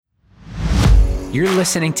You're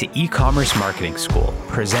listening to E-Commerce Marketing School,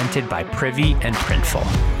 presented by Privy and Printful.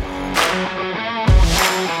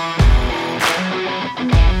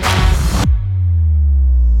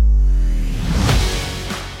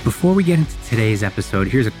 Before we get into today's episode,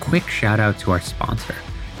 here's a quick shout out to our sponsor.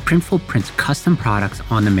 Printful prints custom products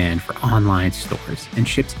on demand for online stores and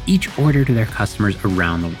ships each order to their customers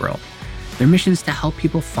around the world. Their mission is to help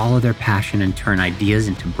people follow their passion and turn ideas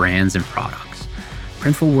into brands and products.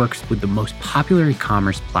 Printful works with the most popular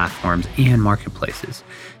e-commerce platforms and marketplaces.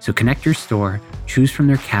 So connect your store, choose from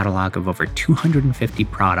their catalog of over 250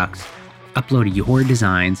 products, upload your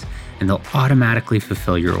designs, and they'll automatically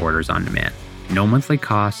fulfill your orders on demand. No monthly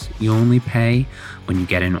costs, you only pay when you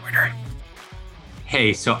get an order.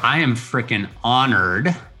 Hey, so I am freaking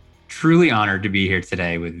honored, truly honored to be here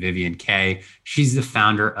today with Vivian Kaye. She's the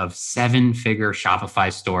founder of seven-figure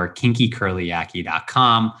Shopify store,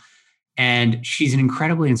 KinkyCurlyYaki.com. And she's an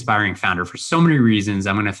incredibly inspiring founder for so many reasons.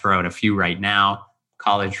 I'm going to throw out a few right now.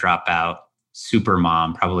 College dropout, super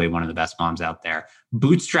mom, probably one of the best moms out there,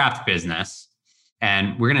 bootstrapped business.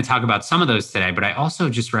 And we're going to talk about some of those today, but I also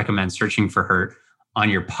just recommend searching for her on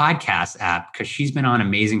your podcast app because she's been on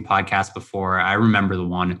amazing podcasts before. I remember the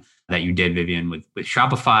one that you did, Vivian, with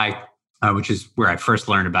Shopify, which is where I first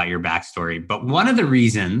learned about your backstory. But one of the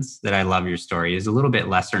reasons that I love your story is a little bit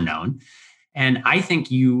lesser known. And I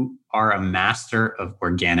think you are a master of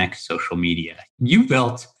organic social media. You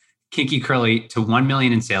built Kinky Curly to 1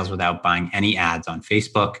 million in sales without buying any ads on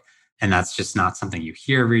Facebook. And that's just not something you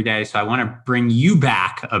hear every day. So I want to bring you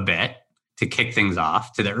back a bit to kick things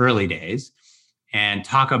off to the early days and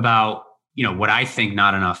talk about, what I think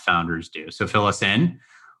not enough founders do. So fill us in.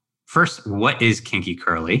 First, what is Kinky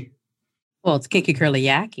Curly? Well, it's Kinky Curly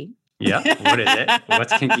Yaki. Yeah. What is it?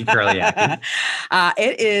 What's Kinky Curly Yaki?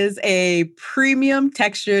 It is a premium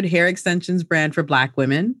textured hair extensions brand for Black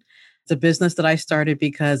women. It's a business that I started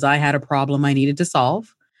because I had a problem I needed to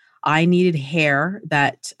solve. I needed hair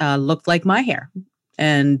that looked like my hair.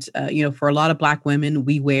 And, for a lot of Black women,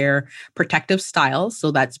 we wear protective styles. So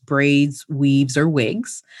that's braids, weaves, or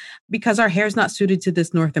wigs, because our hair is not suited to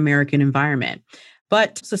this North American environment.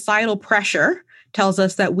 But societal pressure tells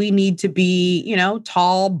us that we need to be,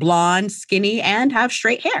 tall, blonde, skinny, and have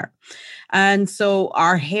straight hair. And so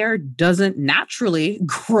our hair doesn't naturally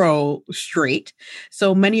grow straight.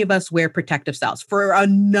 So many of us wear protective styles for a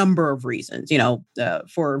number of reasons,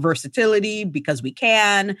 for versatility, because we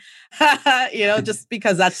can, just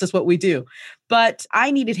because that's just what we do. But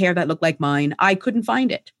I needed hair that looked like mine. I couldn't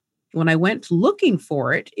find it. When I went looking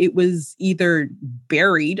for it, it was either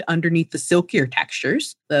buried underneath the silkier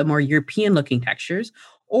textures, the more European looking textures,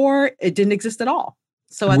 or it didn't exist at all.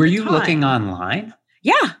 So were you looking online?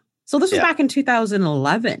 Yeah. So this was back in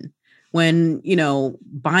 2011 when,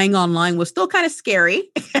 buying online was still kind of scary.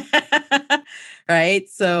 Right.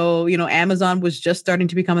 So, Amazon was just starting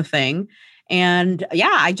to become a thing. And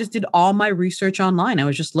I just did all my research online. I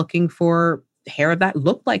was just looking for hair that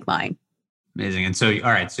looked like mine. Amazing. And so,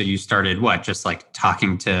 all right. So you started what? Just like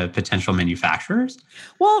talking to potential manufacturers?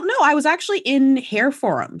 Well, no, I was actually in hair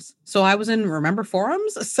forums. So I was in, remember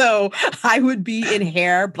forums? So I would be in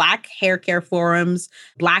Black hair care forums,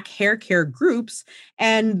 Black hair care groups.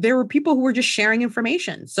 And there were people who were just sharing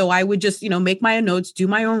information. So I would just, make my own notes, do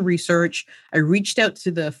my own research. I reached out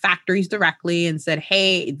to the factories directly and said,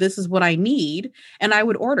 hey, this is what I need. And I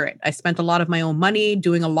would order it. I spent a lot of my own money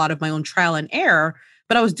doing a lot of my own trial and error.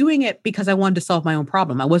 But I was doing it because I wanted to solve my own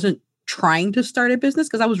problem. I wasn't trying to start a business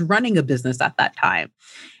because I was running a business at that time.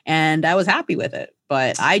 And I was happy with it.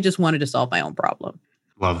 But I just wanted to solve my own problem.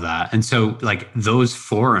 Love that. And so like those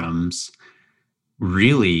forums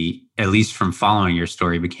really, at least from following your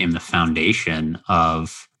story, became the foundation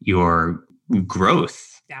of your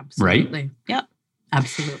growth. Absolutely. Right? Yep.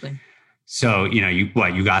 Absolutely. So,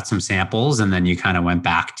 you got some samples and then you kind of went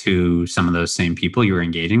back to some of those same people you were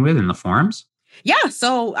engaging with in the forums? Yeah.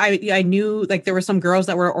 So I knew like there were some girls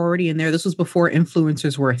that were already in there. This was before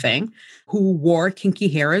influencers were a thing, who wore kinky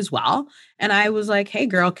hair as well. And I was like, hey,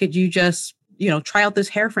 girl, could you just, try out this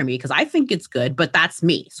hair for me? Because I think it's good, but that's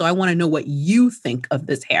me. So I want to know what you think of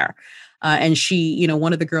this hair. And she,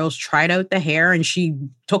 one of the girls tried out the hair and she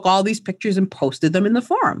took all these pictures and posted them in the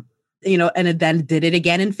forum. And then did it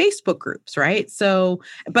again in Facebook groups. Right. So,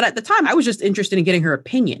 but at the time I was just interested in getting her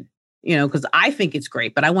opinion. Because I think it's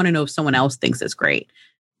great, but I want to know if someone else thinks it's great.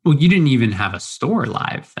 Well, you didn't even have a store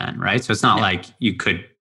live then, right? So it's not like you could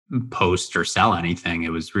post or sell anything. It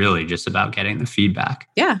was really just about getting the feedback.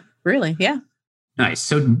 Yeah, really. Yeah. Nice.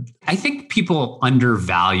 So I think people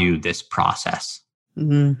undervalue this process.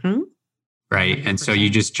 Mm-hmm. Right. 100%. And so you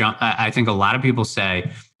just jump. I think a lot of people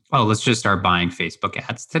say, oh, let's just start buying Facebook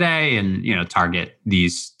ads today and, target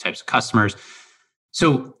these types of customers.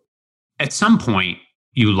 So at some point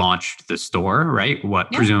you launched the store, right?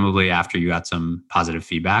 Presumably after you got some positive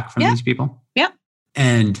feedback from these people? Yeah.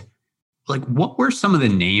 And what were some of the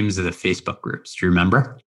names of the Facebook groups? Do you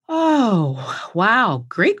remember? Oh, wow.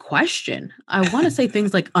 Great question. I want to say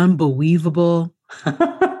things like Unbelievable.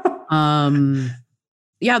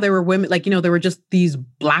 Yeah, there were women, there were just these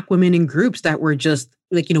Black women in groups that were just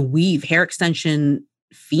weave, hair extension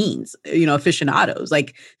fiends, aficionados.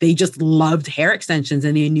 Like they just loved hair extensions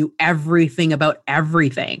and they knew everything about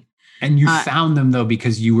everything. And you found them though,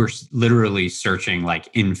 because you were literally searching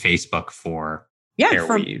in Facebook for hair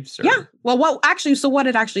weaves. Well, what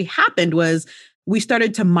had actually happened was we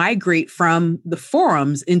started to migrate from the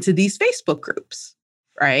forums into these Facebook groups.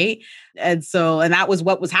 Right. And that was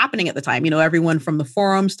what was happening at the time. Everyone from the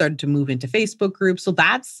forum started to move into Facebook groups. So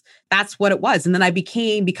that's what it was. And then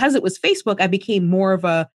because it was Facebook, I became more of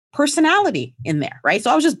a personality in there. Right.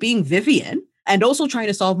 So I was just being Vivian and also trying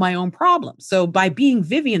to solve my own problems. So by being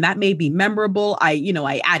Vivian, that made me memorable.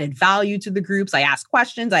 I added value to the groups. I asked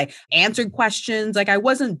questions. I answered questions. I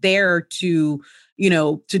wasn't there to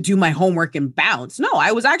do my homework and bounce. No,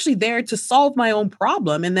 I was actually there to solve my own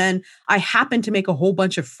problem. And then I happened to make a whole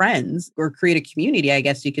bunch of friends or create a community, I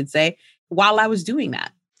guess you could say, while I was doing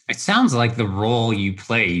that. It sounds like the role you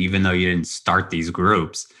played, even though you didn't start these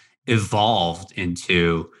groups, evolved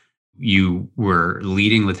into you were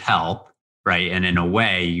leading with help, right? And in a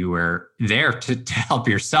way, you were there to help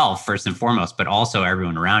yourself first and foremost, but also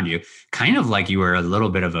everyone around you, kind of like you were a little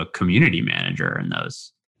bit of a community manager in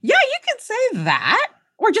those. Yeah, you could say that,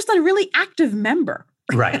 or just a really active member.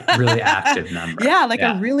 Right, really active member.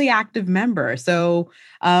 A really active member. So,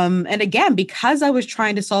 and again, because I was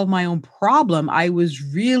trying to solve my own problem, I was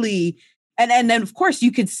really, and then of course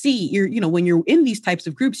you could see, when you're in these types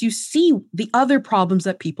of groups, you see the other problems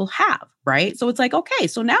that people have, right? So it's like, okay,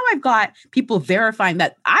 so now I've got people verifying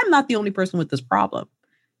that I'm not the only person with this problem,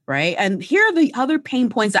 right? And here are the other pain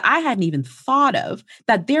points that I hadn't even thought of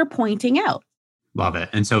that they're pointing out. Love it.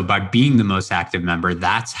 And so by being the most active member,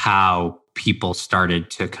 that's how people started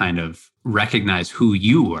to kind of recognize who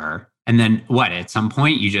you were. And then at some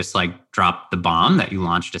point you just dropped the bomb that you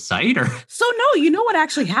launched a site or? So no, you know what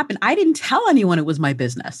actually happened? I didn't tell anyone it was my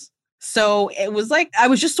business. So it was I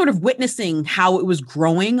was just sort of witnessing how it was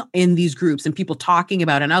growing in these groups and people talking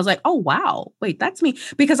about it. And I was like, oh, wow, wait, that's me.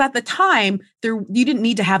 Because at the time you didn't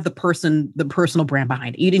need to have the personal brand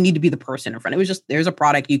behind it. You didn't need to be the person in front. It was just, there's a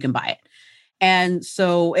product, you can buy it. And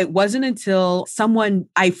so it wasn't until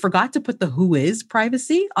I forgot to put the WHOIS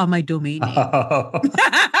privacy on my domain name. Oh.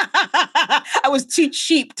 I was too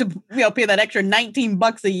cheap to pay that extra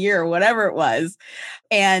 $19 a year or whatever it was.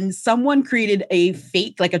 And someone created a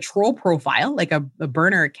fake, a troll profile, a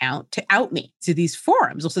burner account to out me to these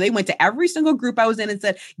forums. So they went to every single group I was in and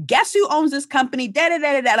said, guess who owns this company?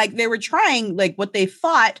 They were trying what they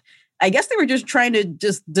thought. I guess they were just trying to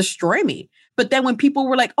just destroy me. But then when people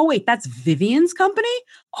were like, oh, wait, that's Vivian's company,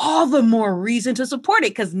 all the more reason to support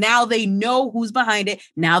it because now they know who's behind it.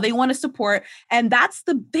 Now they want to support. And that's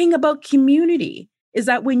the thing about community is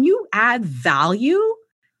that when you add value,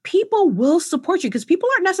 people will support you because people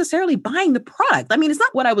aren't necessarily buying the product. I mean, it's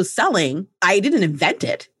not what I was selling. I didn't invent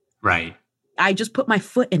it. Right. I just put my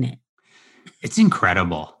foot in it. It's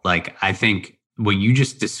incredible. I think what you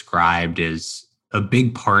just described is a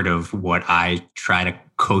big part of what I try to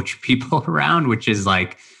coach people around, which is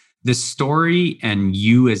the story and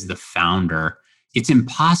you as the founder. It's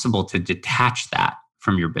impossible to detach that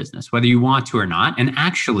from your business, whether you want to or not. And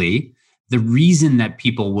actually, the reason that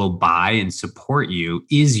people will buy and support you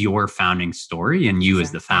is your founding story and you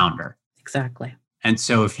as the founder. Exactly. And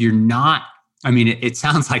so if you're not, it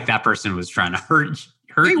sounds like that person was trying to hurt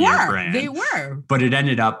your brand. They were. But it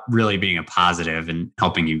ended up really being a positive and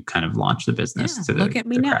helping you kind of launch the business. Look at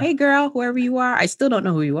me now. Hey, girl, whoever you are. I still don't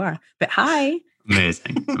know who you are, but hi.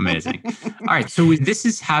 Amazing. All right. So this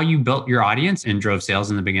is how you built your audience and drove sales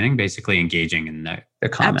in the beginning, basically engaging in the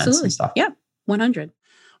comments and stuff. Yep. 100.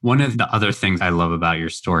 One of the other things I love about your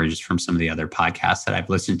story, just from some of the other podcasts that I've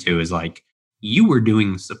listened to, is you were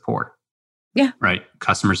doing support. Yeah. Right.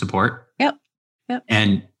 Customer support. Yep.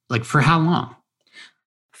 And for how long?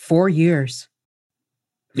 4 years.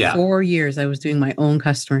 Yeah. 4 years I was doing my own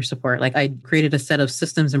customer support. I created a set of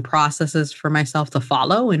systems and processes for myself to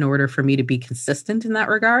follow in order for me to be consistent in that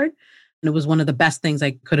regard. And it was one of the best things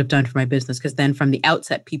I could have done for my business because then from the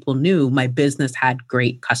outset, people knew my business had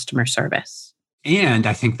great customer service. And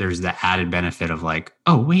I think there's the added benefit of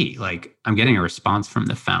oh, wait, I'm getting a response from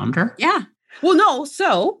the founder. Yeah. Well, no.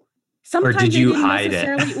 So sometimes or did you hide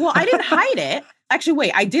it? Well, I didn't hide it. Actually,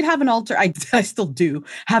 wait, I did have I still do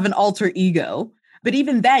have an alter ego. But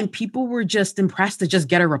even then, people were just impressed to just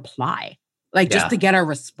get a reply. Like just to get a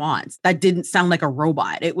response that didn't sound like a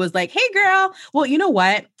robot. It was like, hey, girl, well, you know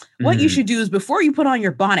what? What you should do is before you put on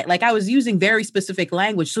your bonnet, like I was using very specific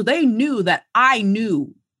language. So they knew that I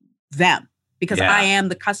knew them because I am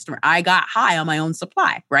the customer. I got high on my own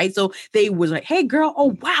supply, right? So they was like, hey, girl,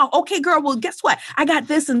 oh, wow. Okay, girl, well, guess what? I got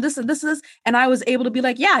this and this and this and this. And I was able to be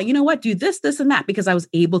like, yeah, you know what? Do this, this, and that because I was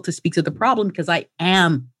able to speak to the problem because I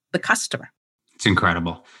am the customer. It's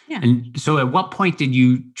incredible. Yeah. And so at what point did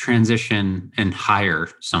you transition and hire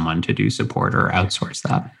someone to do support or outsource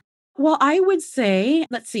that? Well, I would say,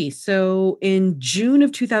 let's see. So in June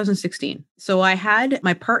of 2016, so I had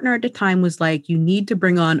my partner at the time was like, you need to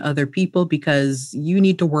bring on other people because you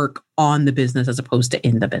need to work on the business as opposed to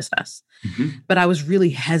in the business. But I was really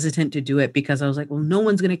hesitant to do it because I was like, well, no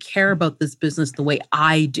one's going to care about this business the way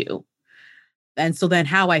I do. And so then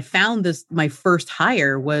how I found this, my first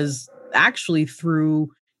hire was actually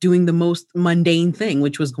through doing the most mundane thing,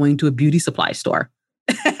 which was going to a beauty supply store.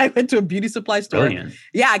 I went to a beauty supply store. Brilliant.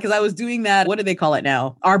 Yeah, because I was doing that. What do they call it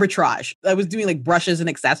now? Arbitrage. I was doing like brushes and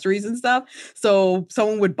accessories and stuff. So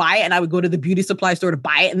someone would buy it and I would go to the beauty supply store to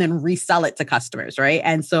buy it and then resell it to customers, right?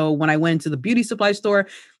 And so when I went to the beauty supply store,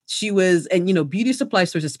 beauty supply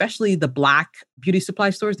stores, especially the Black beauty supply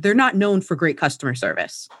stores, they're not known for great customer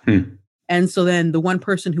service. And so then the one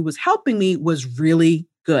person who was helping me was really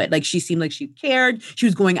good. Like she seemed like she cared. She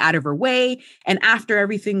was going out of her way. And after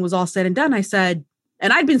everything was all said and done, I said,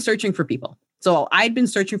 and I'd been searching for people. So I'd been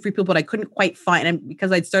searching for people, but I couldn't quite find, and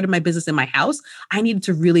because I'd started my business in my house, I needed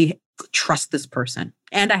to really trust this person.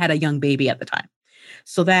 And I had a young baby at the time.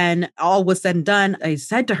 So then all was said and done. I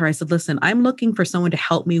said to her, I said, listen, I'm looking for someone to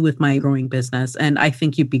help me with my growing business. And I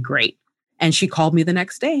think you'd be great. And she called me the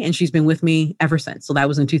next day and she's been with me ever since. So that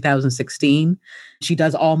was in 2016. She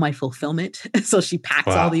does all my fulfillment. So she packs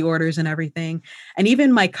all the orders and everything. And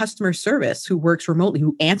even my customer service who works remotely,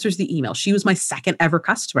 who answers the email, she was my second ever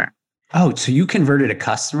customer. Oh, so you converted a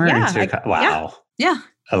customer into wow. Yeah.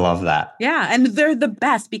 I love that. Yeah. And they're the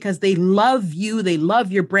best because they love you. They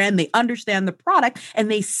love your brand. They understand the product and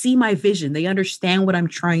they see my vision. They understand what I'm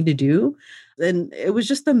trying to do. And it was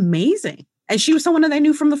just amazing. And she was someone that I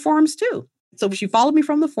knew from the forums too. So she followed me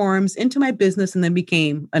from the forums into my business and then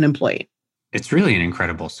became an employee. It's really an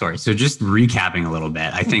incredible story. So just recapping a little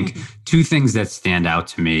bit, I think two things that stand out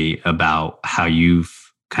to me about how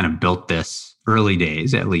you've kind of built this early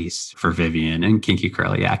days, at least for Vivian and Kinky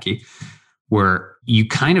Curly Yaki, where you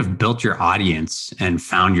kind of built your audience and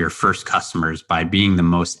found your first customers by being the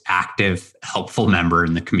most active, helpful member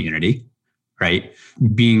in the community, right?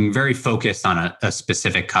 Being very focused on a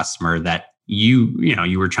specific customer that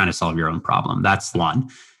you were trying to solve your own problem. That's one.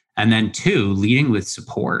 And then two, leading with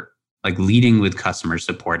support, like leading with customer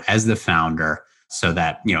support as the founder so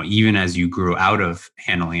that, even as you grew out of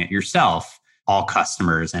handling it yourself, all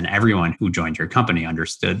customers and everyone who joined your company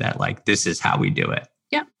understood that like, this is how we do it.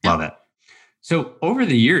 Yeah. Love it. So over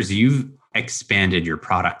the years, you've expanded your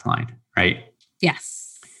product line, right?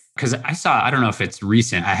 Yes. Because I don't know if it's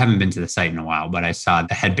recent. I haven't been to the site in a while, but I saw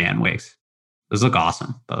the headband wigs. Those look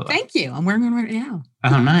awesome, by the way. Thank you. I'm wearing one right now.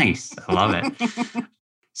 Oh, nice. I love it.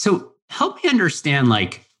 So help me understand,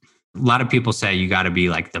 like, a lot of people say you got to be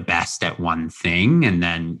like the best at one thing. And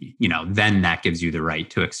then, then that gives you the right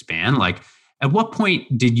to expand. Like, at what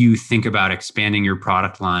point did you think about expanding your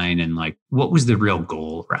product line? And like, what was the real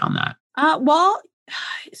goal around that?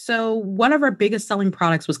 So one of our biggest selling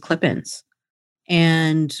products was clip-ins.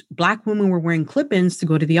 And Black women were wearing clip-ins to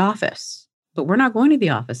go to the office. But we're not going to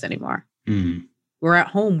the office anymore. We're at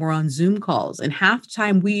home, we're on Zoom calls, and half the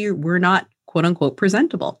time we're not quote unquote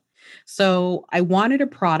presentable. So I wanted a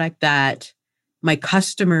product that my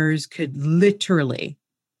customers could literally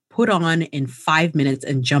put on in 5 minutes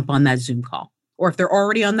and jump on that Zoom call. Or if they're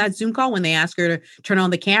already on that Zoom call, when they ask her to turn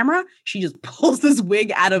on the camera, she just pulls this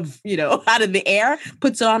wig out of the air,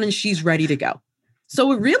 puts it on, and she's ready to go.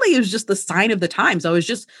 So it really is just the sign of the times. I was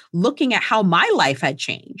just looking at how my life had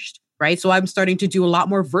changed. Right. So I'm starting to do a lot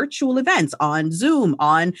more virtual events on Zoom,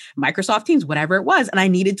 on Microsoft Teams, whatever it was. And I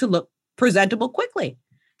needed to look presentable quickly.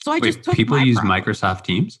 So I just took people use Microsoft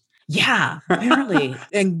Teams? Yeah, apparently.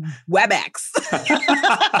 And WebEx.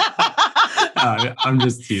 I'm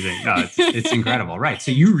just teasing. No, it's incredible. Right. So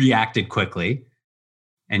you reacted quickly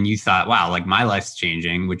and you thought, wow, like my life's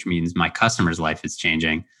changing, which means my customer's life is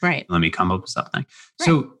changing. Right. Let me come up with something. Right.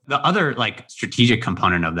 So the other like strategic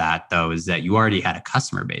component of that though, is that you already had a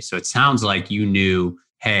customer base. So it sounds like you knew,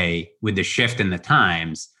 hey, with the shift in the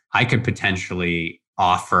times, I could potentially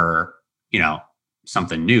offer,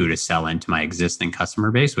 something new to sell into my existing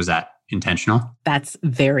customer base. Was that intentional? That's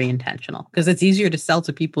very intentional because it's easier to sell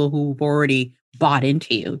to people who've already bought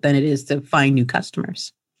into you than it is to find new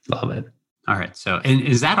customers. Love it. All right. So, and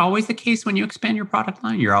is that always the case when you expand your product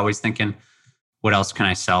line? You're always thinking, what else can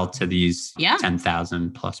I sell to these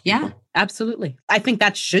 10,000 plus people? Yeah, absolutely. I think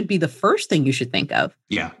that should be the first thing you should think of.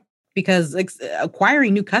 Yeah. Because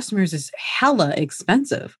acquiring new customers is hella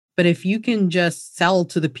expensive. But if you can just sell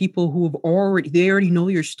to the people who they already know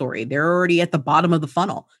your story. They're already at the bottom of the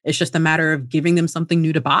funnel. It's just a matter of giving them something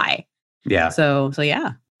new to buy. Yeah. So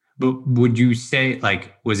yeah. But would you say,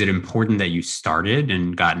 like, was it important that you started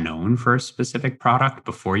and got known for a specific product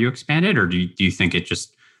before you expanded? Or do you think it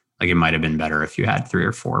just, like, it might have been better if you had 3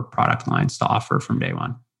 or 4 product lines to offer from day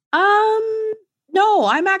one? No,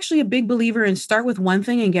 I'm actually a big believer in start with one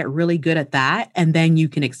thing and get really good at that. And then you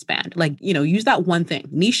can expand. Like, use that one thing,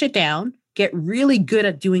 niche it down, get really good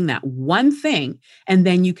at doing that one thing, and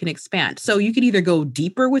then you can expand. So you could either go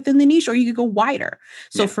deeper within the niche or you could go wider.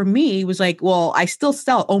 So for me, it was like, well, I still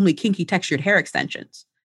sell only kinky textured hair extensions.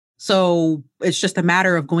 So it's just a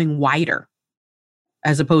matter of going wider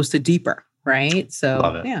as opposed to deeper. Right. So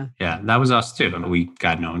love it. Yeah, that was us too. We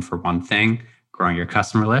got known for one thing, growing your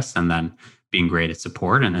customer list, and then being great at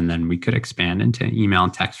support. And then we could expand into email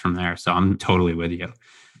and text from there. So I'm totally with you.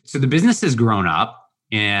 So the business has grown up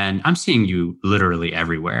and I'm seeing you literally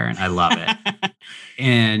everywhere and I love it.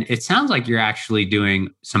 And it sounds like you're actually doing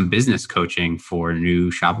some business coaching for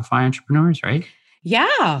new Shopify entrepreneurs, right?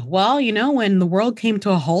 Yeah. Well, when the world came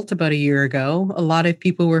to a halt about a year ago, a lot of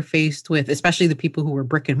people were faced with, especially the people who were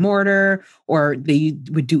brick and mortar, or they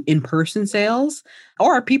would do in-person sales,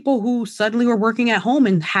 or people who suddenly were working at home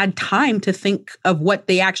and had time to think of what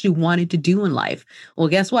they actually wanted to do in life. Well,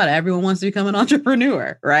 guess what? Everyone wants to become an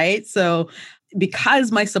entrepreneur, right? So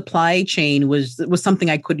because my supply chain was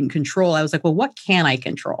something I couldn't control, I was like, well, what can I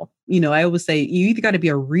control? I always say you either got to be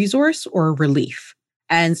a resource or a relief.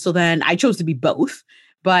 And so then I chose to be both.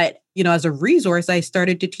 But, as a resource, I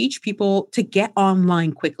started to teach people to get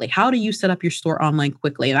online quickly. How do you set up your store online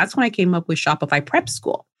quickly? And that's when I came up with Shopify Prep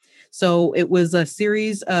School. So it was a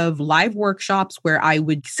series of live workshops where I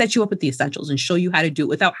would set you up with the essentials and show you how to do it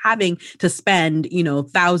without having to spend,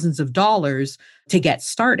 thousands of dollars to get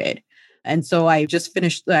started. And so I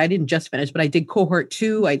didn't just finish, but I did cohort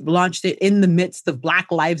 2. I launched it in the midst of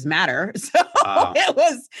Black Lives Matter. So it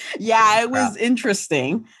was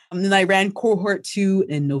interesting. And then I ran cohort 2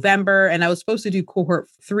 in November and I was supposed to do cohort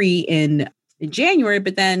 3 in January,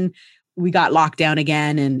 but then we got locked down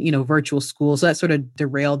again and, virtual school. So that sort of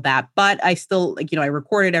derailed that, but I still, I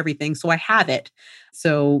recorded everything. So I have it.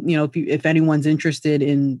 So, if anyone's interested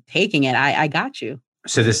in taking it, I got you.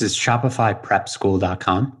 So this is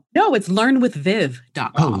shopifyprepschool.com? No, it's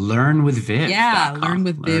learnwithviv.com. Oh, learnwithviv.com. Yeah,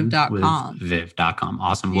 learnwithviv.com. Learnwithviv.com.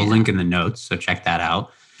 Awesome. We'll link in the notes, so check that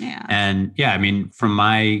out. Yeah. And from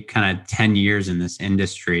my kind of 10 years in this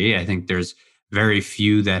industry, I think there's very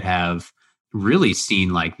few that have really seen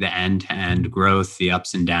like the end-to-end growth, the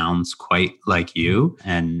ups and downs quite like you.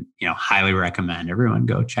 And, highly recommend everyone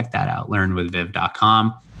go check that out,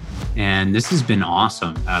 learnwithviv.com. And this has been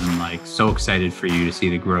awesome. I'm so excited for you to see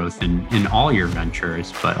the growth in all your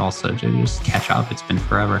ventures, but also to just catch up. It's been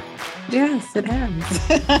forever. Yes, it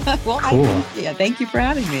has. Well, cool. Thank you for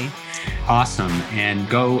having me. Awesome. And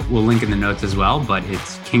we'll link in the notes as well, but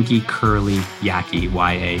it's kinkycurlyaki,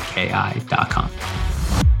 YAKI.com.